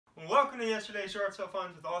Welcome to yesterday's Yard Sale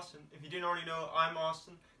Finds with Austin. If you didn't already know, I'm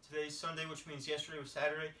Austin. Today's Sunday, which means yesterday was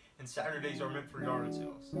Saturday, and Saturdays are meant for yard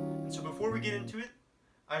sales. And so before we get into it,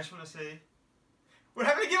 I just want to say, we're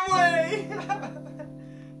having a giveaway!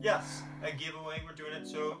 Yes, a giveaway, we're doing it.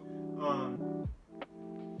 So,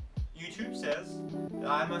 YouTube says that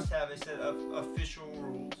I must have a set of official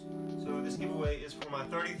rules. So this giveaway is for my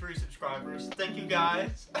 33 subscribers. Thank you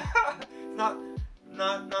guys. Not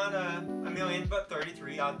a million, but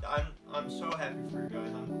 33. I'm so happy for you guys.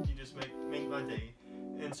 You just make my day.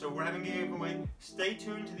 And so we're having a giveaway. Stay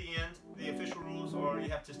tuned to the end. The official rules are you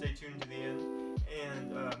have to stay tuned to the end.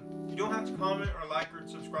 And you don't have to comment or like or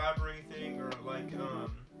subscribe or anything or like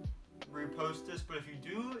repost this. But if you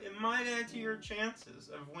do, it might add to your chances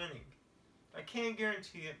of winning. I can't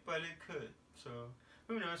guarantee it, but it could. So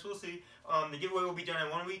who knows? We'll see. The giveaway will be done in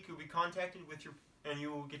 1 week. You'll be contacted with and you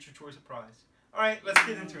will get your choice of prize. Alright, let's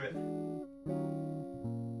get into it.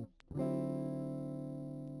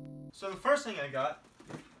 So the first thing I got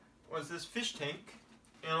was this fish tank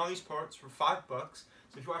and all these parts for $5. So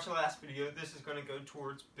if you watched the last video, this is going to go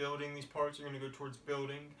towards building. These parts are going to go towards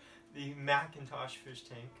building the Macintosh fish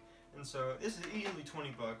tank. And so this is easily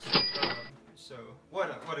 $20. So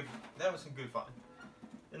that was a good find.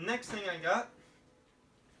 The next thing I got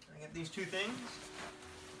these two things.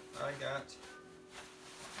 I got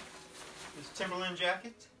this Timberland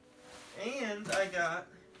jacket, and I got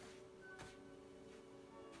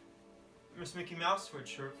Miss Mickey Mouse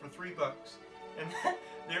sweatshirt for $3, and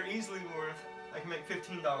they're easily worth. I can make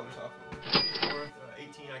 $15 off of them. It's worth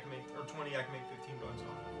 18. I can make or 20. I can make $15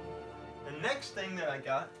 off. The next thing that I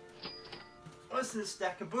got was this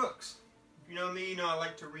stack of books. If you know me, you know I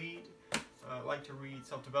like to read. I like to read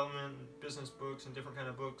self-development, business books, and different kind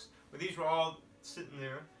of books. But these were all sitting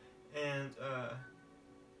there, and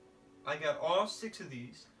I got all 6 of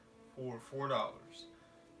these for $4.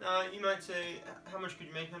 Now, you might say, how much could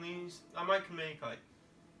you make on these? I might can make, like,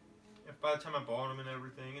 if by the time I bought them and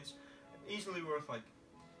everything, it's easily worth, like,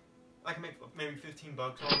 I can make maybe $15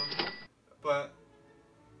 on them. But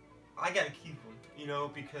I gotta keep them, you know,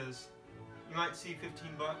 because you might see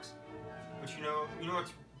 $15, but you know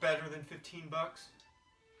what's better than $15?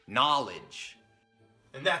 Knowledge.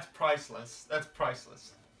 And that's priceless. That's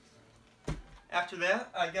priceless. After that,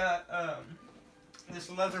 I got this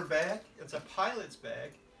leather bag. It's a pilot's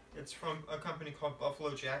bag. It's from a company called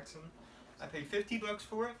Buffalo Jackson. I paid $50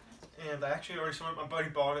 for it, and I actually already sold it. My buddy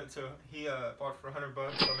bought it, so he bought it for $100,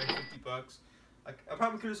 so I made $50. I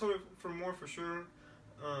probably could have sold it for more for sure,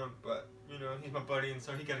 but you know he's my buddy, and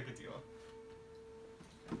so he got a good deal.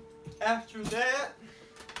 After that,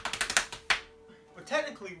 but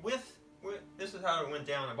technically with this is how it went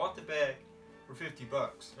down. I bought the bag for $50,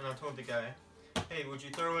 and I told the guy, hey, would you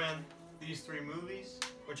throw in these 3 movies,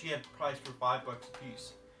 which he had priced for $5 a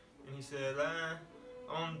piece? And he said, I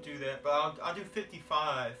won't do that, but I'll do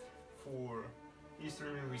 $55 for these 3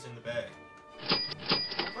 movies in the bag.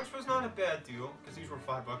 Which was not a bad deal, because these were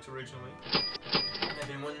 $5 originally, and I've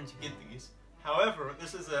been wanting to get these. However,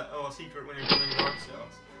 this is a secret when you're doing yard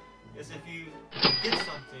sales, is if you get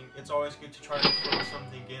something, it's always good to try to throw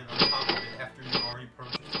something in on top of it after you've already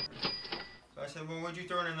purchased it. So I said, well, would you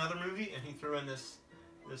throw in another movie? And he threw in this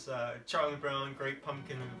Charlie Brown Great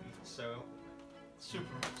Pumpkin movie. So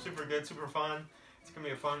super good, super fun. It's gonna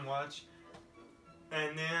be a fun watch.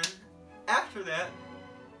 And then after that,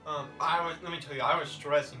 let me tell you, I was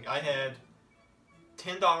stressing. I had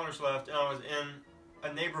 $10 left, and I was in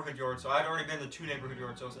a neighborhood yard sale. I'd already been to 2 neighborhood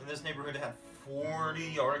yard sales, and this neighborhood had 40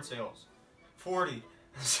 yard sales. 40.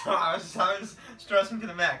 So I was stressing to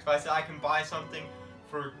the max. But I said I can buy something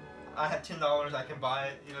for. I had $10, I can buy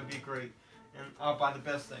it, it'll be great, and I'll buy the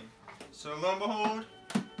best thing. So lo and behold,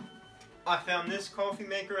 I found this coffee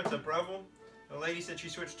maker. It's a Breville. The lady said she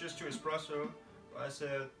switched just to espresso. I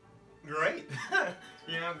said, great,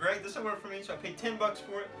 you know, great, this will work for me. So I paid $10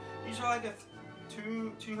 for it. These are like a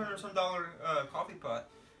 $200 some coffee pot,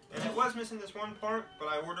 and it was missing this one part, but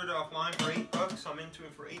I ordered it offline for $8, so I'm into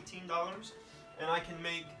it for $18, and I can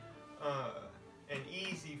make an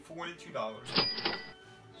easy $42.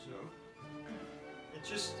 So, it's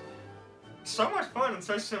just so much fun and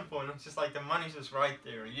so simple, and it's just like the money's just right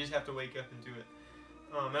there. You just have to wake up and do it.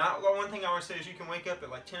 And one thing I always say is you can wake up at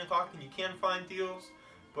like 10 o'clock and you can find deals,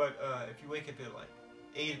 but if you wake up at like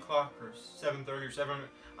 8 o'clock or 7:30 or 7,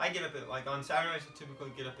 I get up at like on Saturdays. I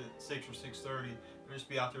typically get up at 6 or 6:30 and just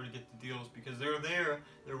be out there to get the deals because they're there,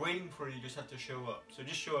 they're waiting for you. You just have to show up. So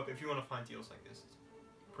just show up if you want to find deals like this. It's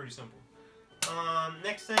pretty simple.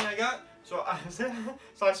 Next thing I got, so I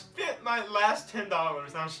spent my last $10,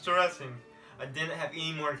 and I'm stressing. I didn't have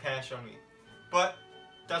any more cash on me. But,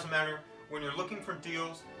 doesn't matter. When you're looking for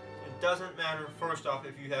deals, doesn't matter, first off,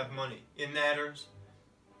 if you have money. It matters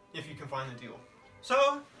if you can find the deal.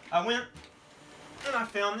 So, I went and I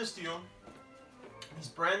found this deal. These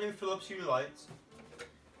brand new Philips Hue lights.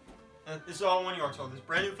 And this is all 1 yard sale. This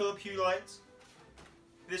brand new Philips Hue lights.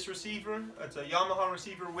 This receiver, it's a Yamaha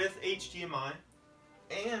receiver with HDMI.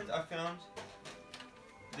 And I found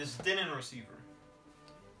this Denon receiver.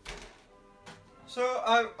 So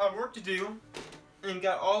I worked a deal and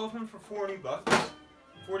got all of them for 40 bucks.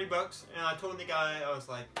 40 bucks, and I told the guy, I was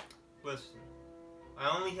like, listen,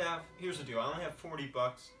 here's the deal, I only have 40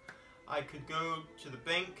 bucks. I could go to the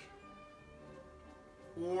bank,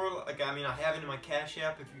 or, like, I mean, I have it in my Cash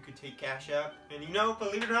App, if you could take Cash App. And you know,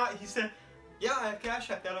 believe it or not, he said, yeah, I have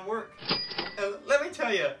Cash App, that'll work. And let me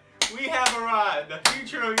tell you, we have arrived. The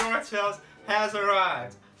future of yard sales has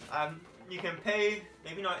arrived. You can pay,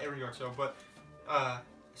 maybe not every yard sale, but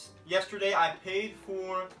yesterday I paid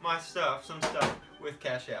for my stuff, some stuff, with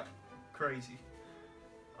Cash App. Crazy.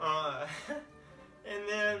 And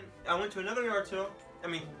then I went to another yard sale. I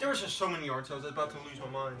mean, there was just so many yard sales, I was about to lose my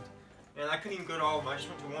mind. And I couldn't even go to all of them. I just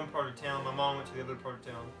went to one part of town. My mom went to the other part of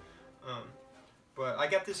town. But I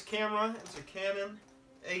got this camera. It's a Canon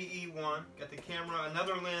AE1. Got the camera,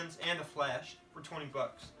 another lens, and a flash for 20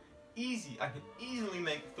 bucks. Easy. I could easily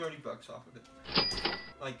make 30 bucks off of it.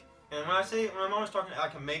 Like, and when I'm always talking, I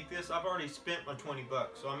can make this, I've already spent my 20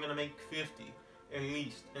 bucks. So I'm going to make 50 at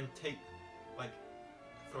least and take like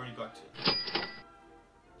 30 bucks in.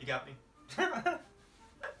 You got me?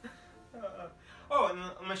 Oh, and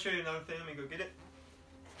I'm going to show you another thing. Let me go get it.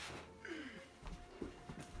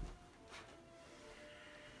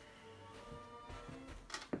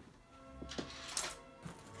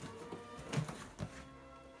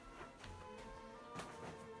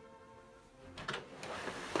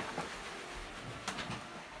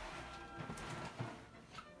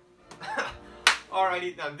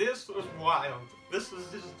 Alrighty, now this was wild. This was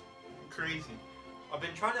just crazy. I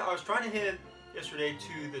was trying to head yesterday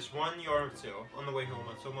to this 1 yard sale on the way home.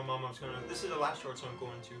 So my mom was this is the last yard sale I'm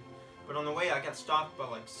going to. But on the way I got stopped by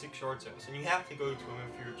like 6 yard sales. And you have to go to them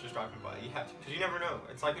if you're just driving by. You have to, because you never know.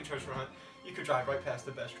 It's like a treasure hunt. You could drive right past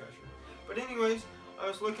the best treasure. But anyways, I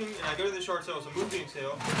was looking and I go to this yard sale. It's a moving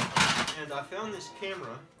sale. And I found this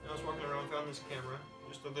camera. And I was walking around, found this camera.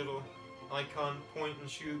 Just a little Nikon point and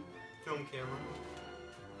shoot film camera.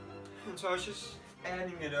 And so I was just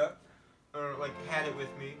adding it up, or like had it with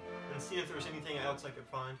me, and see if there was anything else I could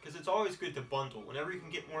find. Because it's always good to bundle. Whenever you can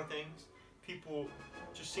get more things, people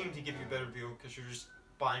just seem to give you a better deal because you're just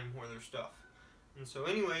buying more of their stuff. And so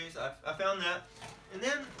anyways, I found that. And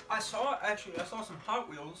then I saw some Hot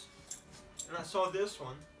Wheels, and I saw this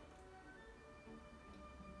one.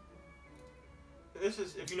 This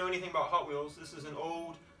is, if you know anything about Hot Wheels, this is an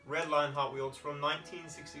old red line Hot Wheels from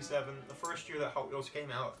 1967, the first year that Hot Wheels came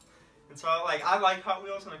out. And so I like Hot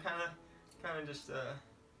Wheels, and I kind of just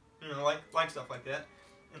you know, like stuff like that.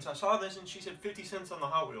 And so I saw this, and she said 50 cents on the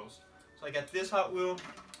Hot Wheels. So I got this Hot Wheel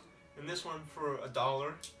and this one for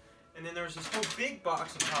 $1. And then there's this whole big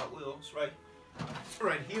box of Hot Wheels right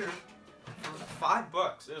here for 5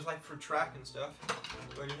 bucks. It was like for track and stuff.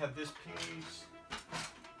 But you have this piece,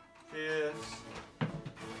 this,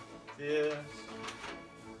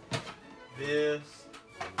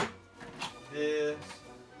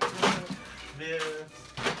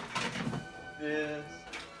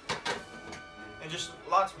 and just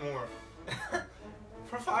lots more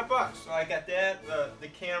for 5 bucks. So I got that, the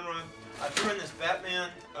camera. I threw in this Batman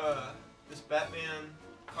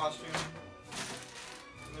costume.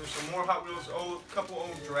 And there's some more Hot Wheels, couple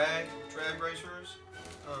old drag racers,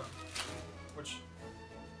 which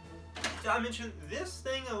did I mention this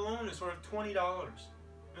thing alone is worth $20.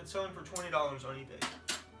 It's selling for $20 on eBay.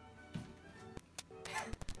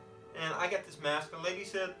 And I got this mask. The lady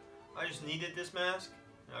said I just needed this mask.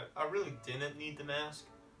 I really didn't need the mask.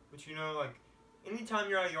 But you know, like, anytime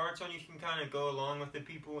you're at a yard sale, you can kind of go along with the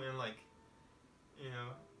people and, like, you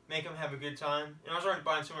know, make them have a good time. And I was already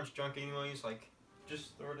buying so much junk anyways, like,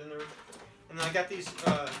 just throw it in there. And then I got these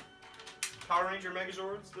Power Ranger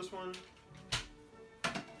Megazords. This one.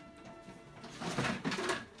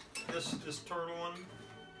 This turtle one.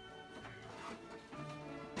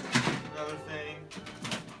 Another thing.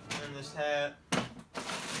 And this hat.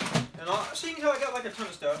 And so you can tell I got like a ton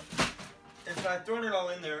of stuff. And so I thrown it all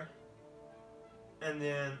in there. And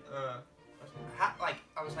then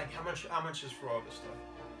I was like, how much is for all this stuff?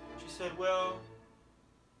 She said, well,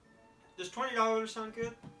 does $20 sound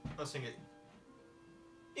good? I was thinking,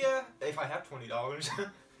 yeah, if I have $20,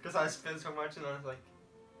 because I spent so much, and I was like,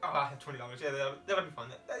 oh, I have $20. Yeah, that'll be fun.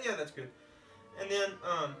 Yeah, that's good. And then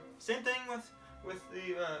same thing with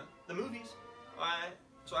the movies.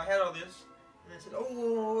 so I had all this, and I said,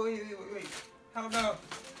 oh, wait. How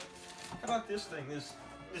about this thing, this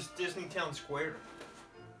Disney Town Square?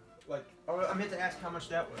 Like, I meant to ask how much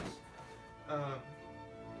that was.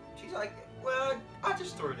 She's like, well, I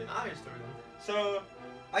just threw it in. So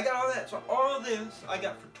I got all that. So all this I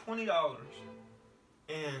got for $20,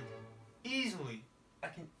 and I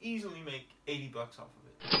can easily make 80 bucks off of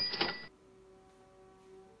it.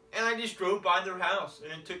 And I just drove by their house,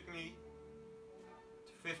 and it took me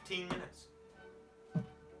 15 minutes.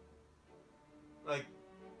 Like,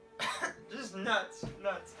 just nuts.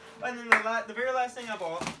 And then the very last thing I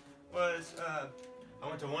bought was, I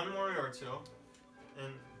went to one more yard sale,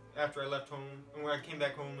 and after I left home, and when I came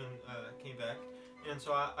back home and came back, and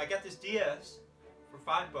so I got this DS for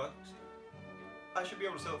 $5. I should be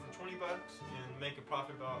able to sell it for $20 and make a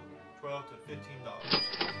profit about $12 to $15.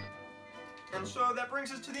 And so that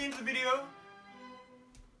brings us to the end of the video.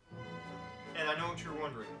 And I know what you're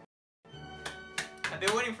wondering. I've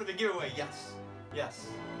been waiting for the giveaway. Yes.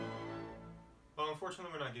 Well,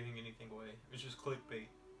 unfortunately, we're not giving anything away. It's just clickbait.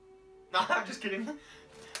 No, I'm just kidding.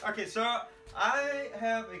 Okay, so I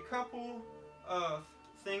have a couple of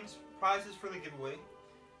prizes for the giveaway.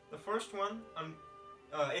 The first one,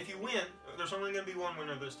 if you win, there's only going to be one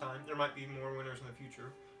winner this time. There might be more winners in the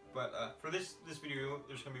future, but for this video,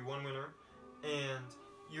 there's going to be one winner, and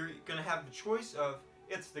you're going to have the choice of,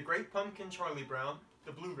 it's the Great Pumpkin Charlie Brown,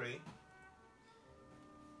 the Blu-ray,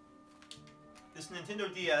 this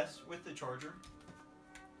Nintendo DS with the charger,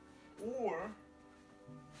 or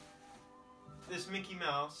this Mickey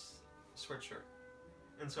Mouse sweatshirt.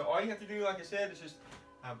 And so all you have to do, like I said, is just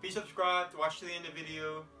be subscribed, watch to the end of the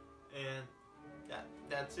video, and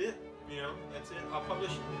that's it. You know, that's it. I'll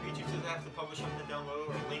publish. YouTube says I have to publish something down below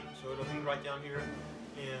or a link, so it'll be right down here.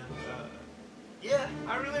 And yeah,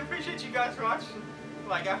 I really appreciate you guys watching.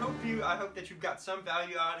 Like, I hope that you've got some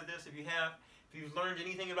value out of this. If you've learned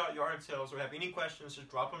anything about yard sales or have any questions, just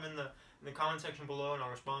drop them in the comment section below, and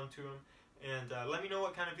I'll respond to them. And let me know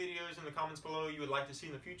what kind of videos in the comments below you would like to see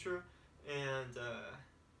in the future. And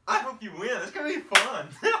I hope you win. It's gonna be fun.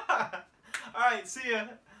 All right, see ya.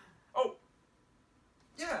 Oh,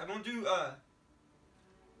 yeah, I'm gonna do.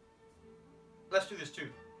 Let's do this too.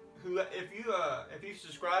 If you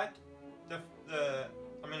subscribed, I'm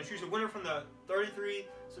gonna choose a winner from the 33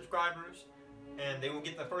 subscribers, and they will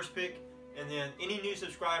get the first pick. And then any new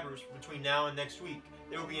subscribers between now and next week,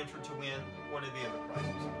 they will be entered to win one of the other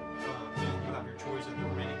prizes. You'll have your choice of the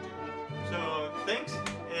remaining two. So thanks,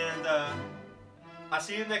 and I'll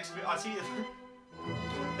see you next.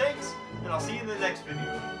 Thanks, and I'll see you in the next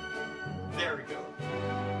video. There we go.